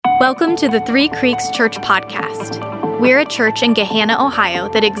Welcome to the Three Creeks Church Podcast. We're a church in Gahanna, Ohio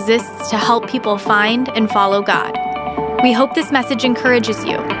that exists to help people find and follow God. We hope this message encourages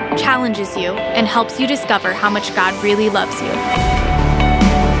you, challenges you, and helps you discover how much God really loves you.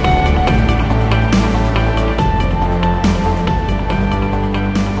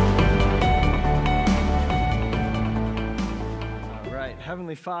 All right,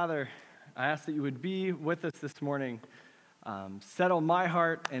 Heavenly Father, I ask that you would be with us this morning. Settle my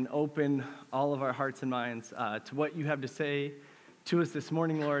heart and open all of our hearts and minds to what you have to say to us this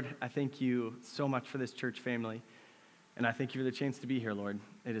morning, Lord. I thank you so much for this church family, and I thank you for the chance to be here, Lord.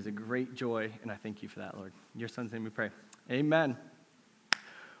 It is a great joy, and I thank you for that, Lord. In your Son's name we pray. Amen.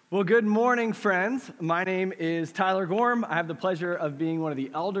 Well, good morning, friends. My name is Tyler Gorm. I have the pleasure of being one of the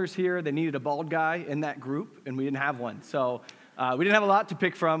elders here. They needed a bald guy in that group, and we didn't have one. So we didn't have a lot to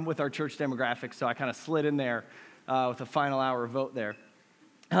pick from with our church demographics, so I kind of slid in there with a final hour vote there.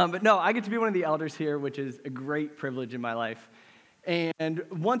 But no, I get to be one of the elders here, which is a great privilege in my life. And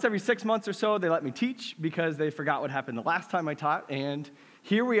once every 6 months or so, they let me teach because they forgot what happened the last time I taught. And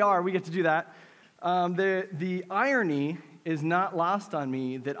here we are, we get to do that. The irony is not lost on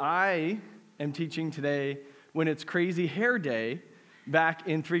me that I am teaching today when it's Crazy Hair Day back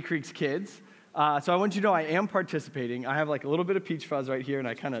in Three Creeks Kids. So I want you to know I am participating. I have like a little bit of peach fuzz right here, and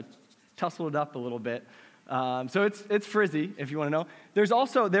I kind of tussled it up a little bit. So it's frizzy, if you want to know.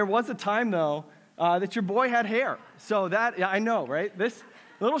 There was a time, though, that your boy had hair. So that, I know, right? This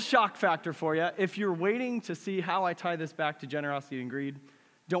little shock factor for you. If you're waiting to see how I tie this back to generosity and greed,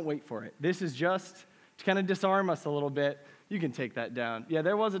 don't wait for it. This is just to kind of disarm us a little bit. You can take that down. Yeah,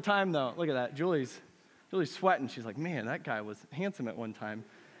 there was a time, though. Look at that. Julie's sweating. She's like, man, that guy was handsome at one time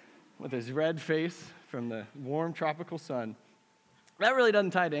with his red face from the warm tropical sun. That really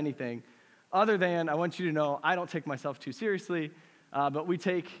doesn't tie to anything. Other than, I want you to know, I don't take myself too seriously, but we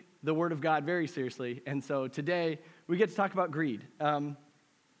take the Word of God very seriously. And so today, we get to talk about greed.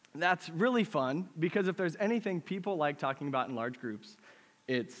 That's really fun, because if there's anything people like talking about in large groups,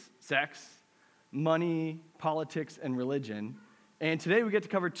 it's sex, money, politics, and religion. And today, we get to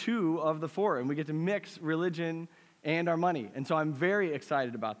cover two of the four, and we get to mix religion and our money. And so I'm very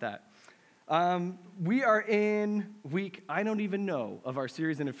excited about that. We are in week, I don't even know, of our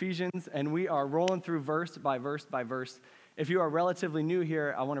series in Ephesians, and we are rolling through verse by verse by verse. If you are relatively new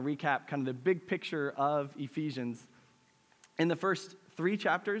here, I want to recap kind of the big picture of Ephesians. In the first 3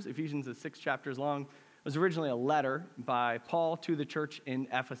 chapters, Ephesians is 6 chapters long, was originally a letter by Paul to the church in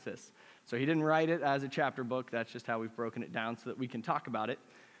Ephesus. So he didn't write it as a chapter book. That's just how we've broken it down so that we can talk about it.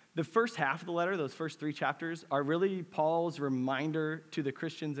 The first half of the letter, those first 3 chapters, are really Paul's reminder to the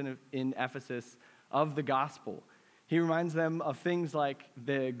Christians in Ephesus of the gospel. He reminds them of things like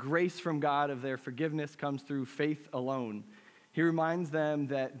the grace from God of their forgiveness comes through faith alone. He reminds them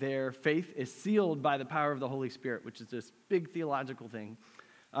that their faith is sealed by the power of the Holy Spirit, which is this big theological thing.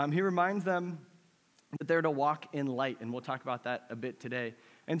 He reminds them that they're to walk in light, and we'll talk about that a bit today.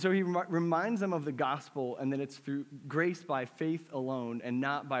 And so he reminds them of the gospel and that it's through grace by faith alone and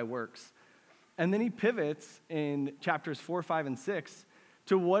not by works. And then he pivots in chapters 4, 5, and 6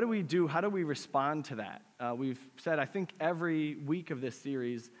 to what do we do? How do we respond to that? We've said, I think, every week of this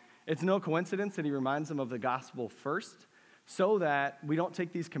series, it's no coincidence that he reminds them of the gospel first so that we don't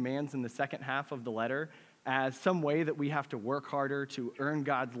take these commands in the second half of the letter as some way that we have to work harder to earn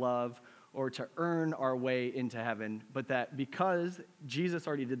God's love or to earn our way into heaven, but that because Jesus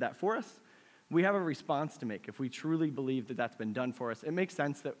already did that for us, we have a response to make. If we truly believe that that's been done for us, it makes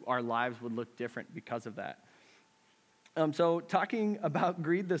sense that our lives would look different because of that. So talking about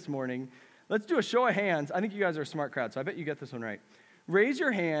greed this morning, let's do a show of hands. I think you guys are a smart crowd, so I bet you get this one right. Raise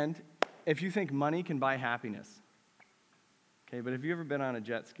your hand if you think money can buy happiness. Okay, but have you ever been on a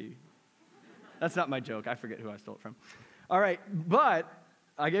jet ski? That's not my joke. I forget who I stole it from. All right, but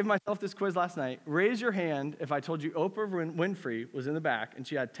I gave myself this quiz last night. Raise your hand if I told you Oprah Winfrey was in the back and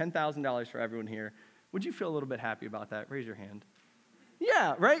she had $10,000 for everyone here. Would you feel a little bit happy about that? Raise your hand.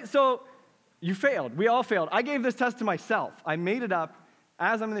 Yeah, right? So you failed. We all failed. I gave this test to myself. I made it up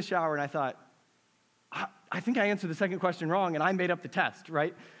as I'm in the shower, and I thought, I think I answered the second question wrong, and I made up the test,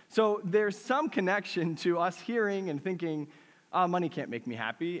 right? So there's some connection to us hearing and thinking, money can't make me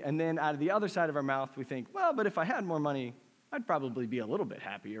happy. And then out of the other side of our mouth, we think, well, but if I had more money, I'd probably be a little bit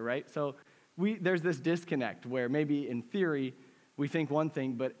happier, right? So there's this disconnect where maybe in theory we think one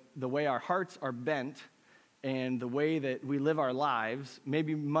thing, but the way our hearts are bent and the way that we live our lives,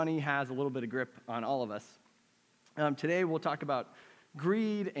 maybe money has a little bit of grip on all of us. Today we'll talk about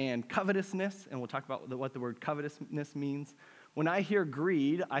greed and covetousness, and we'll talk about what the word covetousness means. When I hear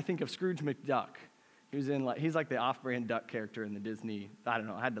greed, I think of Scrooge McDuck. He's like the off-brand duck character in the Disney, I don't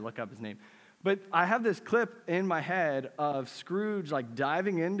know, I had to look up his name. But I have this clip in my head of Scrooge like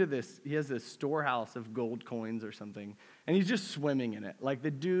diving into this. He has this storehouse of gold coins or something, and he's just swimming in it. Like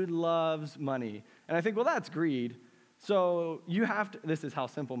the dude loves money. And I think, well, that's greed. So you have to, this is how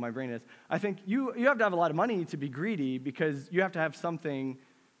simple my brain is. I think you have to have a lot of money to be greedy because you have to have something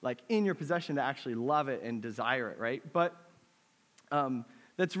like in your possession to actually love it and desire it, right? But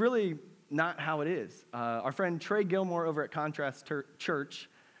that's really not how it is. Our friend Trey Gilmore over at Contrast Church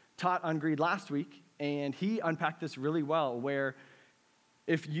taught on greed last week, and he unpacked this really well, where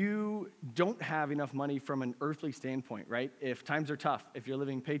if you don't have enough money from an earthly standpoint, right? If times are tough, if you're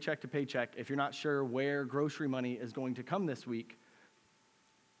living paycheck to paycheck, if you're not sure where grocery money is going to come this week,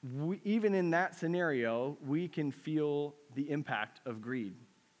 even in that scenario, we can feel the impact of greed.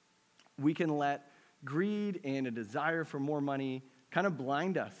 We can let greed and a desire for more money kind of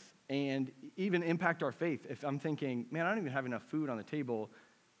blind us and even impact our faith. If I'm thinking, man, I don't even have enough food on the table,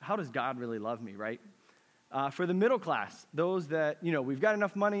 how does God really love me, right? For the middle class, those that, we've got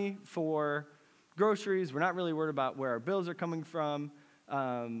enough money for groceries, we're not really worried about where our bills are coming from,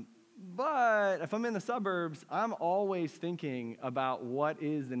 but if I'm in the suburbs, I'm always thinking about what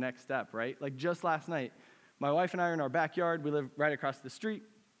is the next step, right? Like just last night, my wife and I are in our backyard, we live right across the street,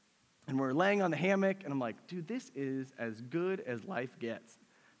 and we're laying on the hammock, and I'm like, dude, this is as good as life gets.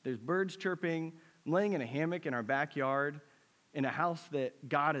 There's birds chirping, I'm laying in a hammock in our backyard, in a house that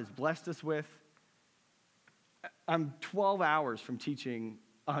God has blessed us with. I'm 12 hours from teaching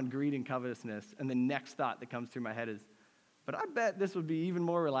on greed and covetousness, and the next thought that comes through my head is, but I bet this would be even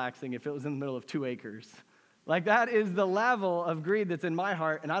more relaxing if it was in the middle of 2 acres. Like that is the level of greed that's in my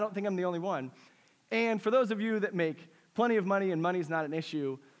heart, and I don't think I'm the only one. And for those of you that make plenty of money and money's not an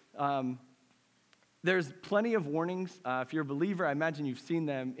issue, there's plenty of warnings. If you're a believer, I imagine you've seen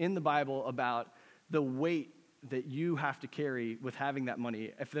them in the Bible about the weight that you have to carry with having that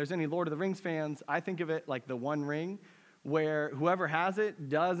money. If there's any Lord of the Rings fans, I think of it like the One Ring, where whoever has it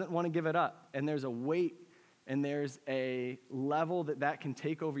doesn't want to give it up. And there's a weight and there's a level that can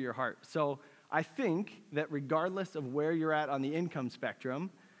take over your heart. So I think that regardless of where you're at on the income spectrum,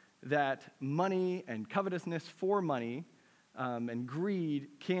 that money and covetousness for money and greed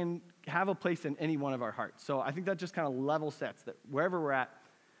can have a place in any one of our hearts. So I think that just kind of level sets that wherever we're at,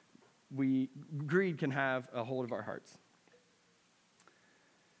 greed can have a hold of our hearts.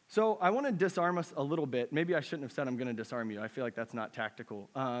 So I want to disarm us a little bit. Maybe I shouldn't have said I'm going to disarm you. I feel like that's not tactical.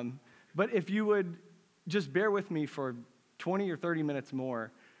 But if you would just bear with me for 20 or 30 minutes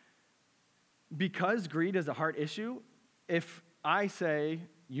more, because greed is a heart issue, if I say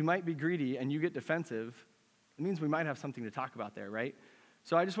you might be greedy and you get defensive, it means we might have something to talk about there, right?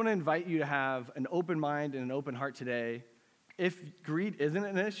 So I just want to invite you to have an open mind and an open heart today. If greed isn't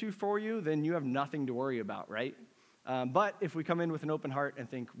an issue for you, then you have nothing to worry about, right? But if we come in with an open heart and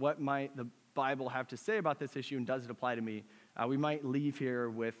think, what might the Bible have to say about this issue and does it apply to me, we might leave here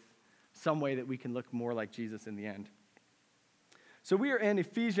with some way that we can look more like Jesus in the end. So we are in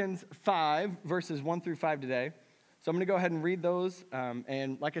Ephesians 5, verses 1 through 5 today. So I'm going to go ahead and read those.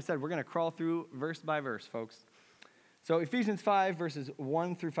 And like I said, we're going to crawl through verse by verse, folks. So Ephesians 5, verses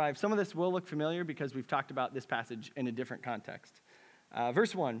 1 through 5. Some of this will look familiar because we've talked about this passage in a different context.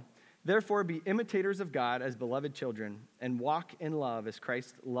 Verse 1, therefore be imitators of God as beloved children, and walk in love as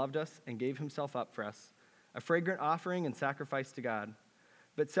Christ loved us and gave himself up for us, a fragrant offering and sacrifice to God.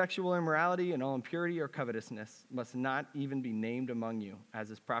 But sexual immorality and all impurity or covetousness must not even be named among you, as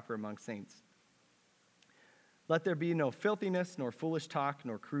is proper among saints. Let there be no filthiness, nor foolish talk,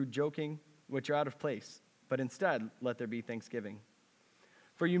 nor crude joking, which are out of place, but instead let there be thanksgiving.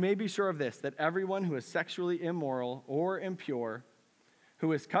 For you may be sure of this, that everyone who is sexually immoral or impure,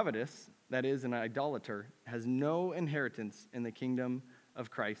 who is covetous, that is, an idolater, has no inheritance in the kingdom of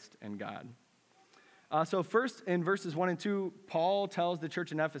Christ and God. So first, in verses 1 and 2, Paul tells the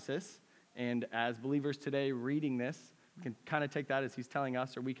church in Ephesus, and as believers today reading this, we can kind of take that as he's telling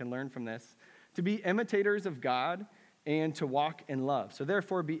us, or we can learn from this, to be imitators of God and to walk in love. So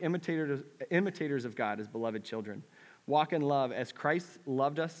therefore, be imitators of God as beloved children. Walk in love as Christ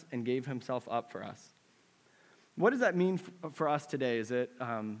loved us and gave himself up for us. What does that mean for us today? Is it,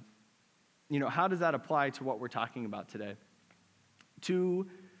 how does that apply to what we're talking about today? To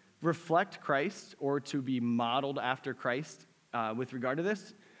reflect Christ or to be modeled after Christ with regard to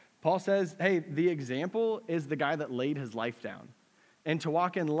this, Paul says, hey, the example is the guy that laid his life down. And to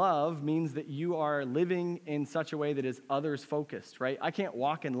walk in love means that you are living in such a way that is others-focused, right? I can't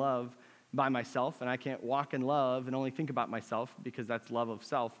walk in love by myself, and I can't walk in love and only think about myself because that's love of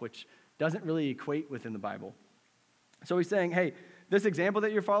self, which doesn't really equate within the Bible. So he's saying, hey, this example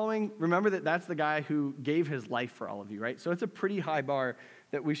that you're following, remember that that's the guy who gave his life for all of you, right? So it's a pretty high bar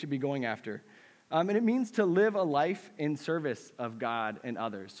that we should be going after. And it means to live a life in service of God and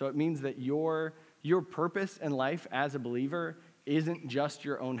others. So it means that your purpose in life as a believer isn't just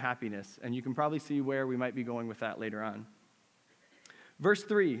your own happiness. And you can probably see where we might be going with that later on. Verse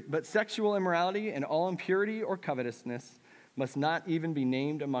 3, but sexual immorality and all impurity or covetousness must not even be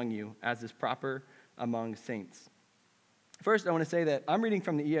named among you, as is proper among saints. First, I want to say that I'm reading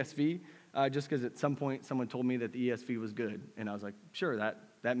from the ESV, just because at some point someone told me that the ESV was good. And I was like, sure,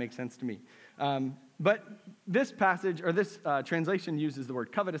 that makes sense to me. But this passage, or this translation uses the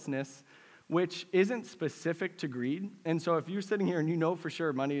word covetousness, which isn't specific to greed. And so if you're sitting here and you know for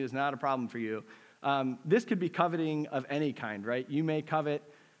sure money is not a problem for you, this could be coveting of any kind, right? You may covet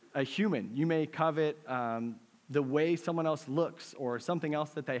a human. You may covet the way someone else looks or something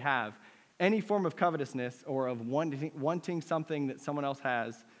else that they have. Any form of covetousness or of wanting something that someone else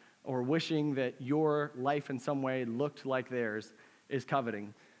has or wishing that your life in some way looked like theirs is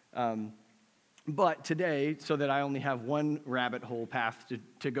coveting. But today, so that I only have one rabbit hole path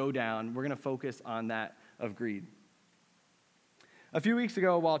to go down, we're going to focus on that of greed. A few weeks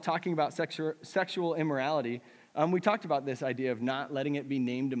ago, while talking about sexual immorality, we talked about this idea of not letting it be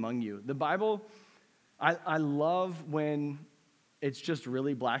named among you. The Bible, I love when it's just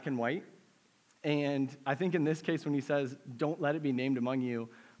really black and white. And I think in this case, when he says, don't let it be named among you,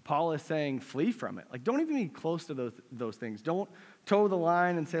 Paul is saying, flee from it. Like, don't even be close to those things. Don't toe the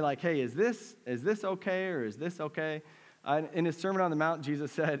line and say, like, hey, is this okay or is this okay? In his Sermon on the Mount,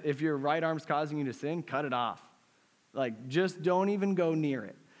 Jesus said, if your right arm's causing you to sin, cut it off. Like, just don't even go near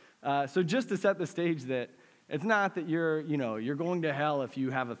it. So just to set the stage that it's not that you're going to hell if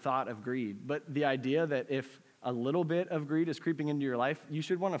you have a thought of greed, but the idea that if a little bit of greed is creeping into your life, you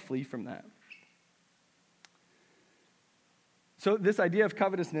should want to flee from that. So this idea of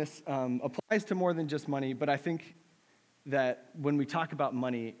covetousness applies to more than just money, but I think that when we talk about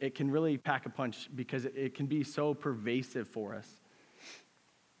money, it can really pack a punch because it can be so pervasive for us.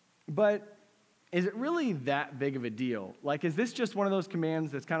 But is it really that big of a deal? Like, is this just one of those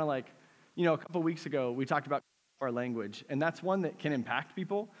commands that's kind of like, a couple weeks ago, we talked about our language, and that's one that can impact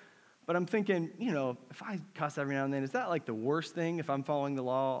people. But I'm thinking, if I cuss every now and then, is that like the worst thing if I'm following the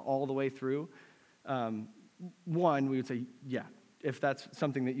law all the way through? One, we would say, yeah, if that's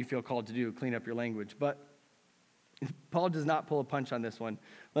something that you feel called to do, clean up your language. But Paul does not pull a punch on this one.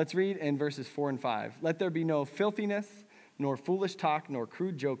 Let's read in verses 4 and 5. Let there be no filthiness, nor foolish talk, nor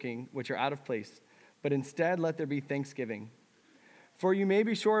crude joking, which are out of place, but instead let there be thanksgiving. For you may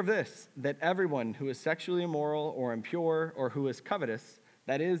be sure of this, that everyone who is sexually immoral or impure or who is covetous,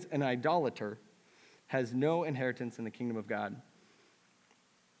 that is, an idolater, has no inheritance in the kingdom of God.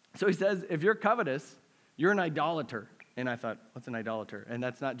 So he says, if you're covetous, you're an idolater. And I thought, what's an idolater? And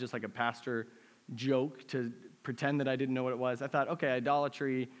that's not just like a pastor joke to pretend that I didn't know what it was. I thought, okay,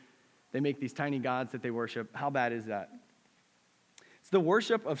 idolatry, they make these tiny gods that they worship. How bad is that? It's the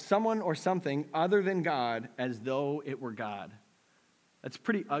worship of someone or something other than God as though it were God. That's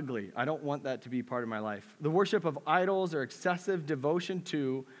pretty ugly. I don't want that to be part of my life. The worship of idols or excessive devotion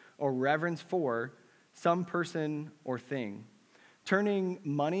to or reverence for some person or thing. Turning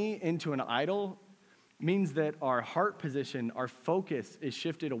money into an idol means that our heart position, our focus is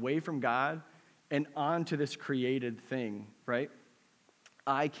shifted away from God and onto this created thing, right?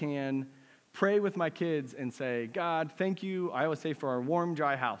 I can pray with my kids and say, God, thank you. I always say for our warm,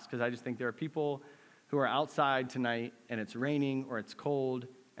 dry house, because I just think there are people who are outside tonight and it's raining or it's cold,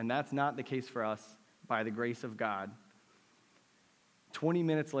 and that's not the case for us by the grace of God. 20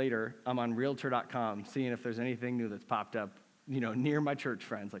 minutes later, I'm on Realtor.com seeing if there's anything new that's popped up, near my church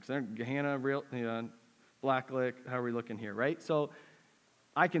friends. Like, Hannah, Blacklick, how are we looking here, right? So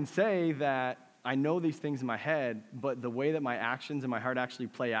I can say that I know these things in my head, but the way that my actions and my heart actually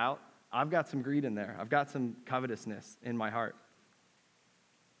play out, I've got some greed in there. I've got some covetousness in my heart.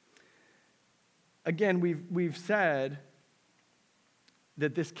 Again, we've said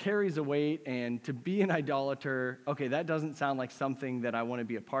that this carries a weight, and to be an idolater, okay, that doesn't sound like something that I want to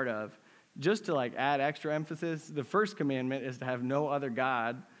be a part of. Just to add extra emphasis, the first commandment is to have no other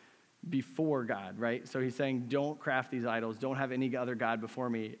God before God, right? So he's saying, don't craft these idols, don't have any other God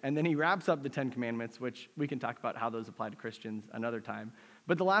before me. And then he wraps up the 10 commandments, which we can talk about how those apply to Christians another time.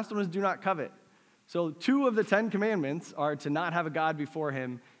 But the last one is do not covet. So 2 of the 10 commandments are to not have a God before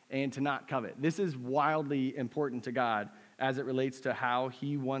him and to not covet. This is wildly important to God as it relates to how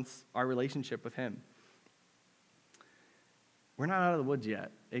he wants our relationship with him. We're not out of the woods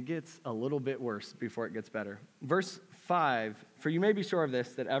yet. It gets a little bit worse before it gets better. Verse 5, for you may be sure of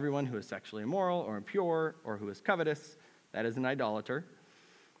this, that everyone who is sexually immoral or impure or who is covetous, that is an idolater,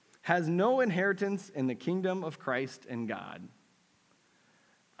 has no inheritance in the kingdom of Christ and God.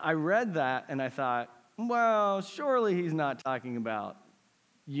 I read that and I thought, well, surely he's not talking about,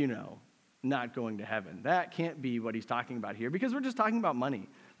 not going to heaven. That can't be what he's talking about here, because we're just talking about money.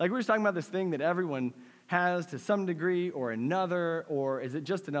 Like, we're just talking about this thing that everyone has to some degree or another, or is it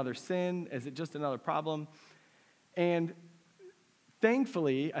just another sin? Is it just another problem? And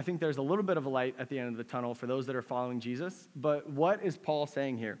thankfully, I think there's a little bit of a light at the end of the tunnel for those that are following Jesus. But what is Paul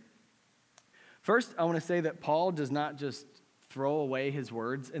saying here? First, I want to say that Paul does not just throw away his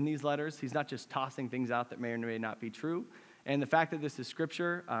words in these letters. He's not just tossing things out that may or may not be true. And the fact that this is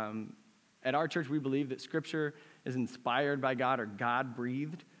Scripture, at our church, we believe that Scripture is inspired by God or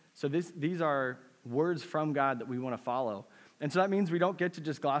God-breathed. So these are words from God that we want to follow. And so that means we don't get to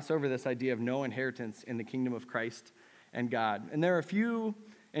just gloss over this idea of no inheritance in the kingdom of Christ and God. And there are a few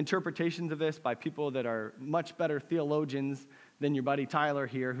interpretations of this by people that are much better theologians than your buddy Tyler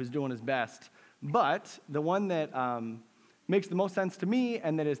here, who's doing his best. But the one that makes the most sense to me,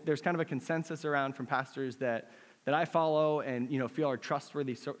 and there's kind of a consensus around from pastors that I follow and feel are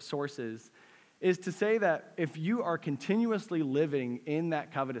trustworthy sources, is to say that if you are continuously living in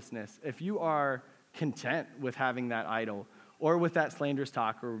that covetousness, if you are content with having that idol or with that slanderous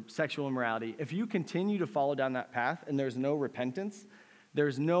talk or sexual immorality, if you continue to follow down that path and there's no repentance,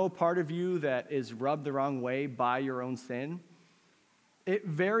 there's no part of you that is rubbed the wrong way by your own sin, it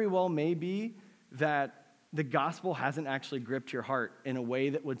very well may be that the gospel hasn't actually gripped your heart in a way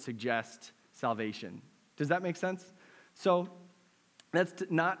that would suggest salvation. Does that make sense? So that's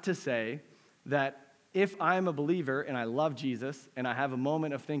not to say that if I'm a believer and I love Jesus and I have a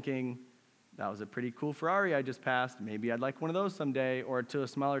moment of thinking, that was a pretty cool Ferrari I just passed, maybe I'd like one of those someday, or to a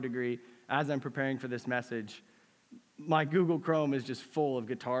smaller degree, as I'm preparing for this message, my Google Chrome is just full of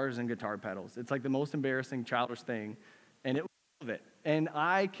guitars and guitar pedals. It's like the most embarrassing, childish thing, and it will love it. And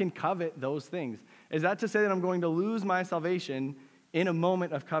I can covet those things. Is that to say that I'm going to lose my salvation in a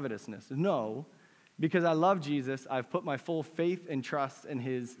moment of covetousness? No, because I love Jesus. I've put my full faith and trust in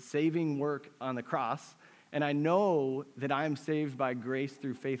his saving work on the cross, and I know that I am saved by grace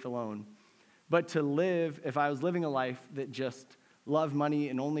through faith alone. But to live, if I was living a life that just loved money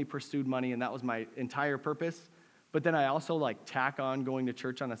and only pursued money, and that was my entire purpose, but then I also tack on going to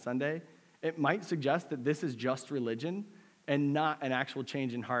church on a Sunday, it might suggest that this is just religion and not an actual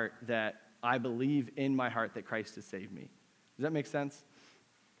change in heart, that I believe in my heart that Christ has saved me. Does that make sense?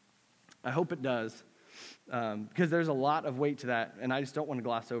 I hope it does, because there's a lot of weight to that, and I just don't want to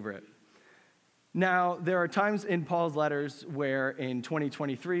gloss over it. Now, there are times in Paul's letters where in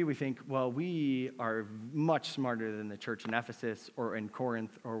 2023 we think, well, we are much smarter than the church in Ephesus or in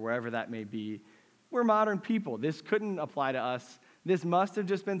Corinth or wherever that may be. We're modern people. This couldn't apply to us. This must have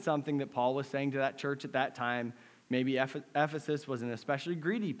just been something that Paul was saying to that church at that time. Maybe Ephesus was an especially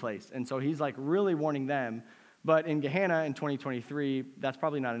greedy place, and so he's really warning them. But in Gehenna in 2023, that's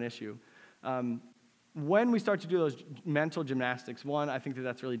probably not an issue. When we start to do those mental gymnastics, one, I think that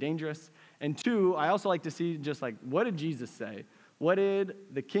that's really dangerous. And two, I also like to see just what did Jesus say? What did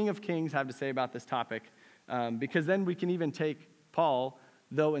the King of Kings have to say about this topic? Because then we can even take Paul,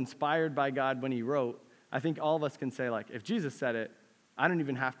 though inspired by God when he wrote, I think all of us can say, if Jesus said it, I don't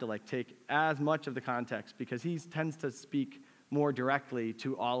even have to take as much of the context, because he tends to speak more directly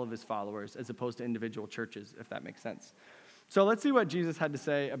to all of his followers as opposed to individual churches, if that makes sense. So let's see what Jesus had to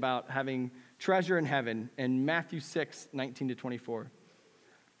say about having treasure in heaven in Matthew 6, 19-24.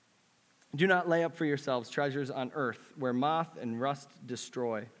 Do not lay up for yourselves treasures on earth where moth and rust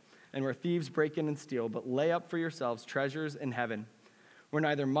destroy and where thieves break in and steal, but lay up for yourselves treasures in heaven where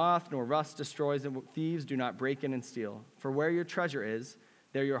neither moth nor rust destroys and thieves do not break in and steal. For where your treasure is,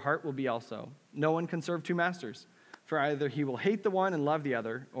 there your heart will be also. No one can serve two masters, for either he will hate the one and love the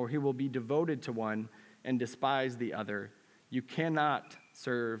other, or he will be devoted to one and despise the other. You cannot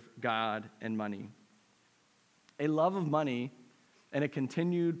serve God and money. A love of money and a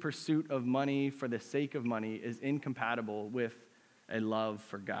continued pursuit of money for the sake of money is incompatible with a love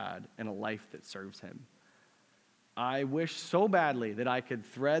for God and a life that serves him. I wish so badly that I could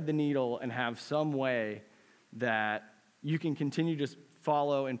thread the needle and have some way that you can continue to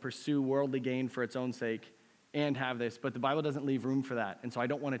follow and pursue worldly gain for its own sake and have this, but the Bible doesn't leave room for that, and so I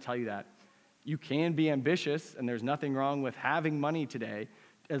don't want to tell you that. You can be ambitious, and there's nothing wrong with having money today,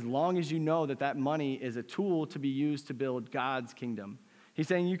 as long as you know that that money is a tool to be used to build God's kingdom. He's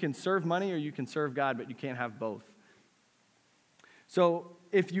saying you can serve money or you can serve God, but you can't have both. So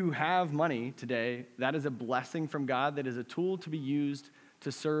if you have money today, that is a blessing from God that is a tool to be used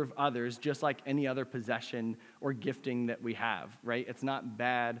to serve others, just like any other possession or gifting that we have, right? It's not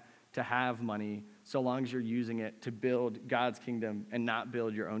bad to have money so long as you're using it to build God's kingdom and not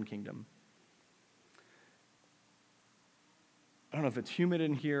build your own kingdom. I don't know if it's humid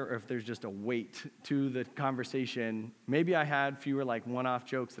in here or if there's just a weight to the conversation. Maybe I had fewer like one-off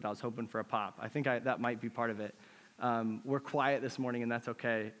jokes that I was hoping for a pop. I think that might be part of it. We're quiet this morning, and that's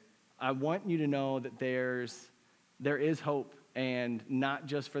okay. I want you to know that there is hope, and not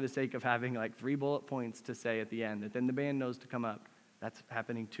just for the sake of having like 3 bullet points to say at the end, that then the band knows to come up. That's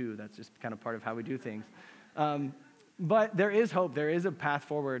happening too. That's just kind of part of how we do things. But there is hope. There is a path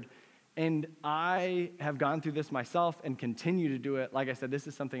forward. And I have gone through this myself and continue to do it. Like I said, this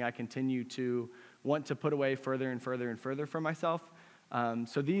is something I continue to want to put away further and further and further from myself.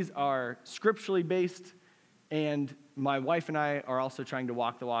 So these are scripturally based, and my wife and I are also trying to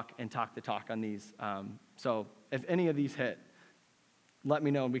walk the walk and talk the talk on these. So if any of these hit, let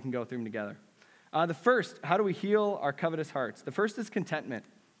me know and we can go through them together. The first, how do we heal our covetous hearts? The first is contentment.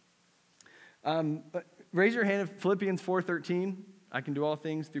 Raise your hand if Philippians 4:13. I can do all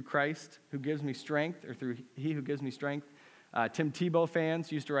things through Christ who gives me strength, or through he who gives me strength. Tim Tebow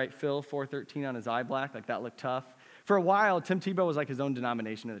fans used to write Phil 4:13 on his eye black, like that looked tough. For a while, Tim Tebow was like his own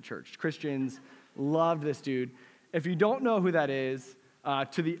denomination in the church. Christians loved this dude. If you don't know who that is,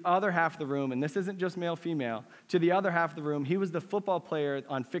 to the other half of the room, and this isn't just male, female, to the other half of the room, he was the football player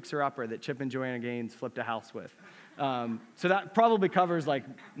on Fixer Upper that Chip and Joanna Gaines flipped a house with. So that probably covers like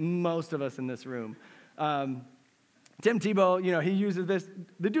most of us in this room. Tim Tebow, he uses this.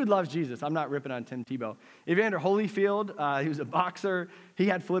 The dude loves Jesus. I'm not ripping on Tim Tebow. Evander Holyfield, he was a boxer. He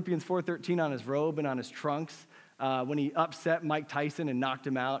had Philippians 4:13 on his robe and on his trunks when he upset Mike Tyson and knocked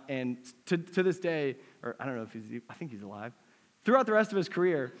him out. And to this day, or I don't know if I think he's alive. Throughout the rest of his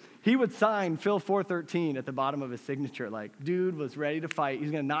career, he would sign Phil 4:13 at the bottom of his signature. Like, dude was ready to fight.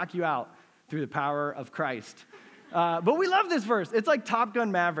 He's going to knock you out through the power of Christ. But we love this verse. It's like Top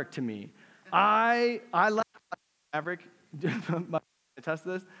Gun Maverick to me. I love Maverick. I test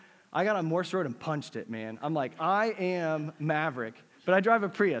this. I got on Morse Road and punched it, man. I'm like, I am Maverick, but I drive a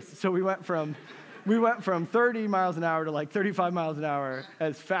Prius. So we went from 30 miles an hour to like 35 miles an hour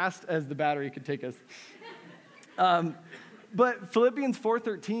as fast as the battery could take us. But Philippians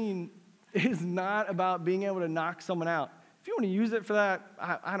 4:13 is not about being able to knock someone out. If you want to use it for that,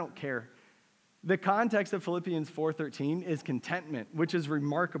 I don't care. The context of Philippians 4:13 is contentment, which is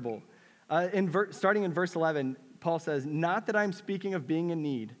remarkable. Starting in verse 11, Paul says, "Not that I'm speaking of being in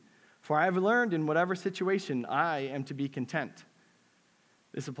need, for I have learned in whatever situation I am to be content."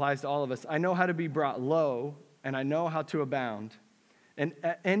 This applies to all of us. "I know how to be brought low, and I know how to abound. In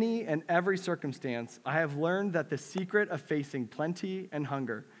any and every circumstance, I have learned that the secret of facing plenty and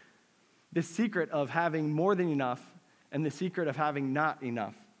hunger, the secret of having more than enough, and the secret of having not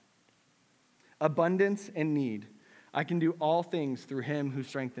enough, abundance and need, I can do all things through him who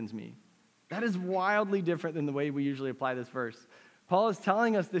strengthens me." That is wildly different than the way we usually apply this verse. Paul is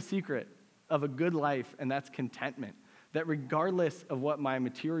telling us the secret of a good life, and that's contentment. That regardless of what my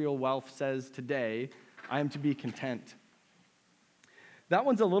material wealth says today, I am to be content. That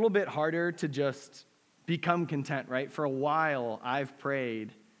one's a little bit harder to just become content, right? For a while, I've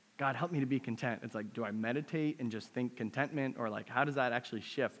prayed, God, help me to be content. It's like, do I meditate and just think contentment? Or like, how does that actually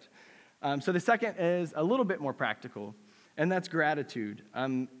shift? So the second is a little bit more practical, and that's gratitude.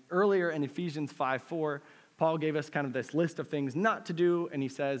 Earlier in Ephesians 5:4, Paul gave us kind of this list of things not to do, and he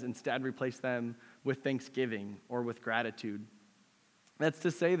says instead replace them with thanksgiving or with gratitude. That's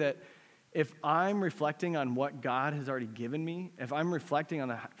to say that if I'm reflecting on what God has already given me, if I'm reflecting on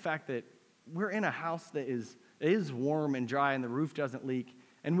the fact that we're in a house that is warm and dry and the roof doesn't leak,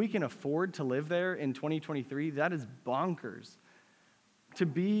 and we can afford to live there in 2023, that is bonkers. To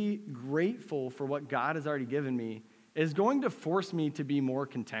be grateful for what God has already given me is going to force me to be more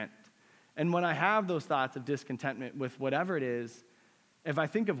content. And when I have those thoughts of discontentment with whatever it is, if I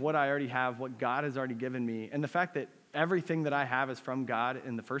think of what I already have, what God has already given me, and the fact that everything that I have is from God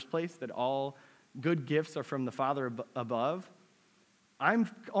in the first place, that all good gifts are from the Father above, I'm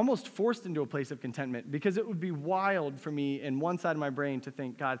almost forced into a place of contentment, because it would be wild for me in one side of my brain to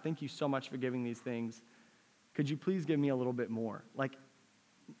think, God, thank you so much for giving these things. Could you please give me a little bit more? Like,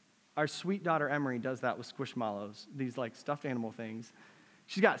 our sweet daughter Emery does that with Squishmallows, these like stuffed animal things.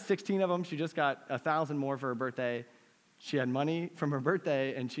 She's got 16 of them. She just got 1,000 more for her birthday. She had money from her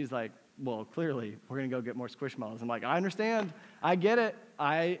birthday, and she's like, well, clearly, we're going to go get more Squishmallows. I'm like, I understand. I get it.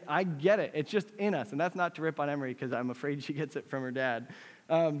 I get it. It's just in us. And that's not to rip on Emery, because I'm afraid she gets it from her dad.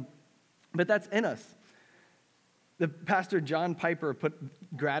 But that's in us. The pastor John Piper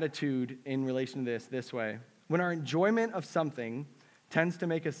put gratitude in relation to this way. When our enjoyment of something tends to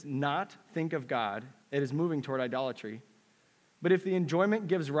make us not think of God, it is moving toward idolatry. But if the enjoyment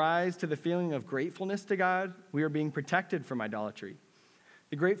gives rise to the feeling of gratefulness to God, we are being protected from idolatry.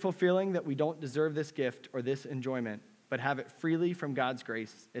 The grateful feeling that we don't deserve this gift or this enjoyment, but have it freely from God's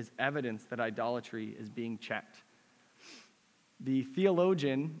grace, is evidence that idolatry is being checked. The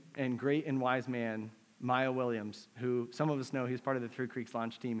theologian and great and wise man, Maya Williams, who some of us know, he's part of the Three Creeks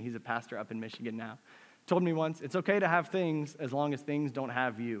launch team. He's a pastor up in Michigan now. Told me once, it's okay to have things as long as things don't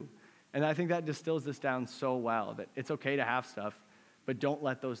have you. And I think that distills this down so well, that it's okay to have stuff, but don't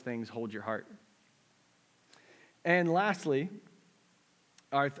let those things hold your heart. And lastly,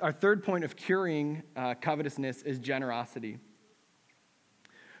 our third point of curing covetousness is generosity.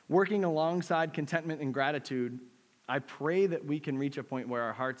 Working alongside contentment and gratitude, I pray that we can reach a point where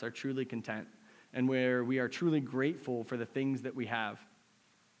our hearts are truly content and where we are truly grateful for the things that we have.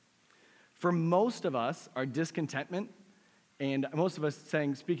 For most of us, our discontentment, and most of us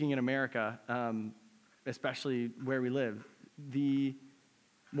speaking in America, especially where we live,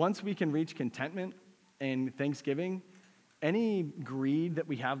 once we can reach contentment and thanksgiving, any greed that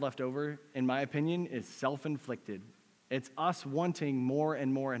we have left over, in my opinion, is self-inflicted. It's us wanting more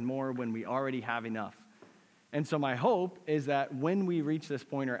and more and more when we already have enough. And so my hope is that when we reach this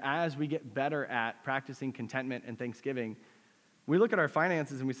point, or as we get better at practicing contentment and thanksgiving, we look at our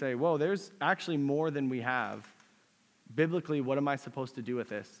finances and we say, whoa, there's actually more than we have. Biblically, what am I supposed to do with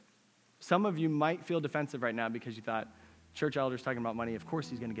this? Some of you might feel defensive right now because you thought, church elder's talking about money, of course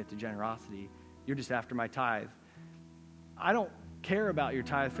he's going to get to generosity. You're just after my tithe. I don't care about your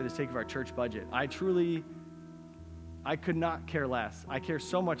tithe for the sake of our church budget. I could not care less. I care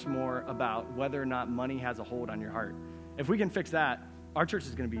so much more about whether or not money has a hold on your heart. If we can fix that, our church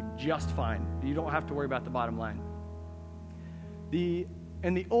is going to be just fine. You don't have to worry about the bottom line.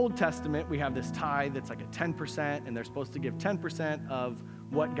 In the Old Testament, we have this tithe that's like a 10%, and they're supposed to give 10% of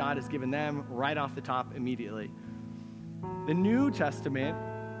what God has given them right off the top immediately. The New Testament,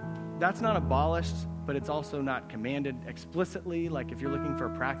 that's not abolished, but it's also not commanded explicitly. Like if you're looking for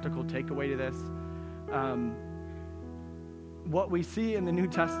a practical takeaway to this, what we see in the New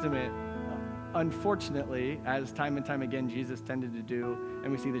Testament, unfortunately, as time and time again Jesus tended to do,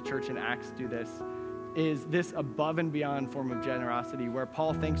 and we see the church in Acts do this, is this above and beyond form of generosity where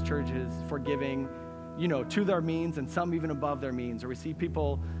Paul thanks churches for giving, to their means and some even above their means. Or we see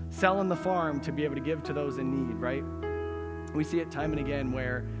people selling the farm to be able to give to those in need, right? We see it time and again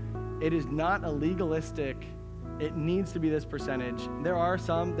where it is not a legalistic, it needs to be this percentage. There are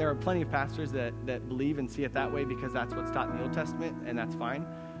plenty of pastors that believe and see it that way because that's what's taught in the Old Testament, and that's fine.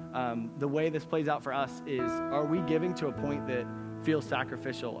 The way this plays out for us is, are we giving to a point that feels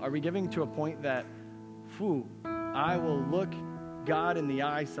sacrificial? Are we giving to a point that, I will look God in the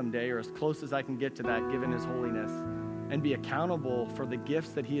eye someday, or as close as I can get to that, given his holiness, and be accountable for the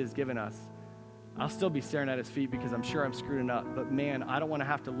gifts that he has given us? I'll still be staring at his feet because I'm sure I'm screwing up, but man, I don't want to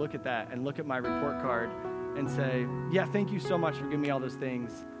have to look at that and look at my report card and say, yeah, thank you so much for giving me all those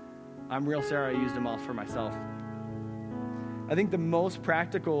things. I'm real sorry I used them all for myself. I think the most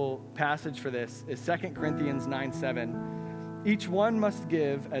practical passage for this is 2 Corinthians 9:7. Each one must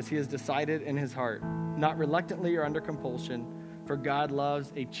give as he has decided in his heart, not reluctantly or under compulsion, for God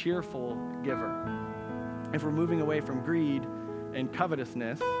loves a cheerful giver. If we're moving away from greed and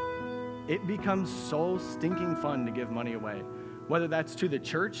covetousness, it becomes so stinking fun to give money away, whether that's to the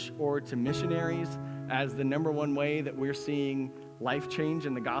church or to missionaries as the number one way that we're seeing life change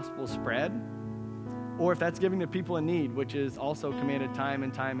and the gospel spread, or if that's giving to people in need, which is also commanded time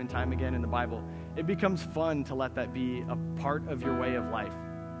and time and time again in the Bible. It becomes fun to let that be a part of your way of life.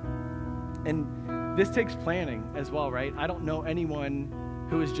 And this takes planning as well, right? I don't know anyone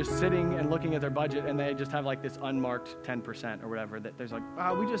who is just sitting and looking at their budget and they just have like this unmarked 10% or whatever, that there's like,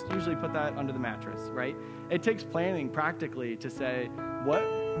 we just usually put that under the mattress, right? It takes planning practically to say, what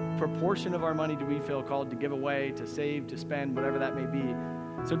proportion of our money do we feel called to give away, to save, to spend, whatever that may be.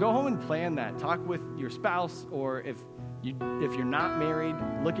 So go home and plan that. Talk with your spouse, or if you're not married,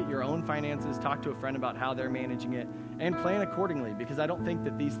 look at your own finances, talk to a friend about how they're managing it, and plan accordingly, because I don't think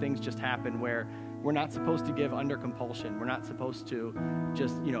that these things just happen where we're not supposed to give under compulsion. We're not supposed to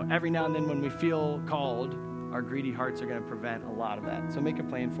just, every now and then when we feel called, our greedy hearts are going to prevent a lot of that. So make a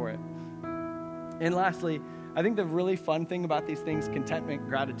plan for it. And lastly, I think the really fun thing about these things, contentment,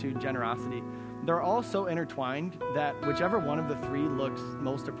 gratitude, generosity, they're all so intertwined that whichever one of the three looks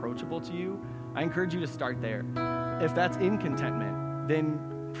most approachable to you, I encourage you to start there. If that's in contentment,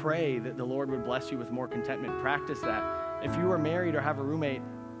 then pray that the Lord would bless you with more contentment. Practice that. If you are married or have a roommate,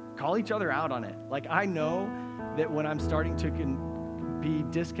 call each other out on it. Like, I know that when I'm starting to be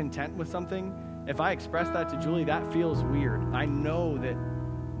discontent with something, if I express that to Julie, that feels weird. I know that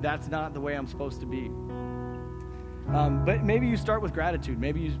that's not the way I'm supposed to be. But maybe you start with gratitude.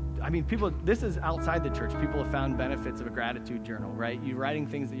 People, this is outside the church. People have found benefits of a gratitude journal, right? You writing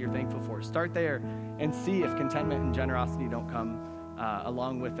things that you're thankful for. Start there and see if contentment and generosity don't come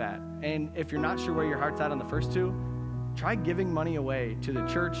along with that. And if you're not sure where your heart's at on the first two, try giving money away to the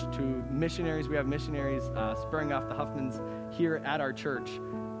church, to missionaries. We have missionaries spurring off the Huffmans here at our church.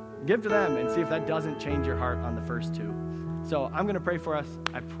 Give to them and see if that doesn't change your heart on the first two. So I'm going to pray for us.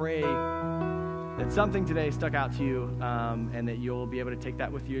 I pray that something today stuck out to you and that you'll be able to take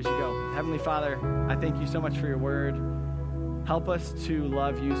that with you as you go. Heavenly Father, I thank you so much for your word. Help us to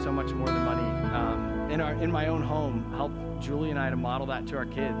love you so much more than money. In my own home, help Julie and I to model that to our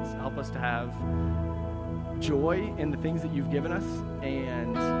kids. Help us to have joy in the things that you've given us.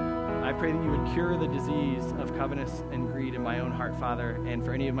 And I pray that you would cure the disease of covetous and greed in my own heart, Father. And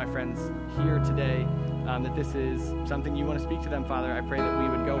for any of my friends here today, that this is something you want to speak to them, Father. I pray that we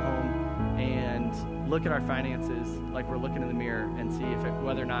would go home and look at our finances like we're looking in the mirror and see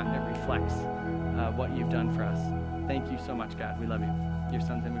whether or not it reflects what you've done for us. Thank you so much, God. We love you. In your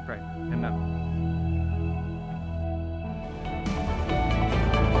son's name we pray. Amen.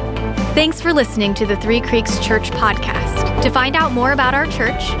 Thanks for listening to the Three Creeks Church podcast. To find out more about our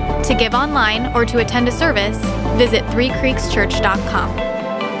church, to give online, or to attend a service, visit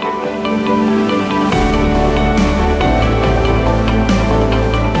threecreekschurch.com.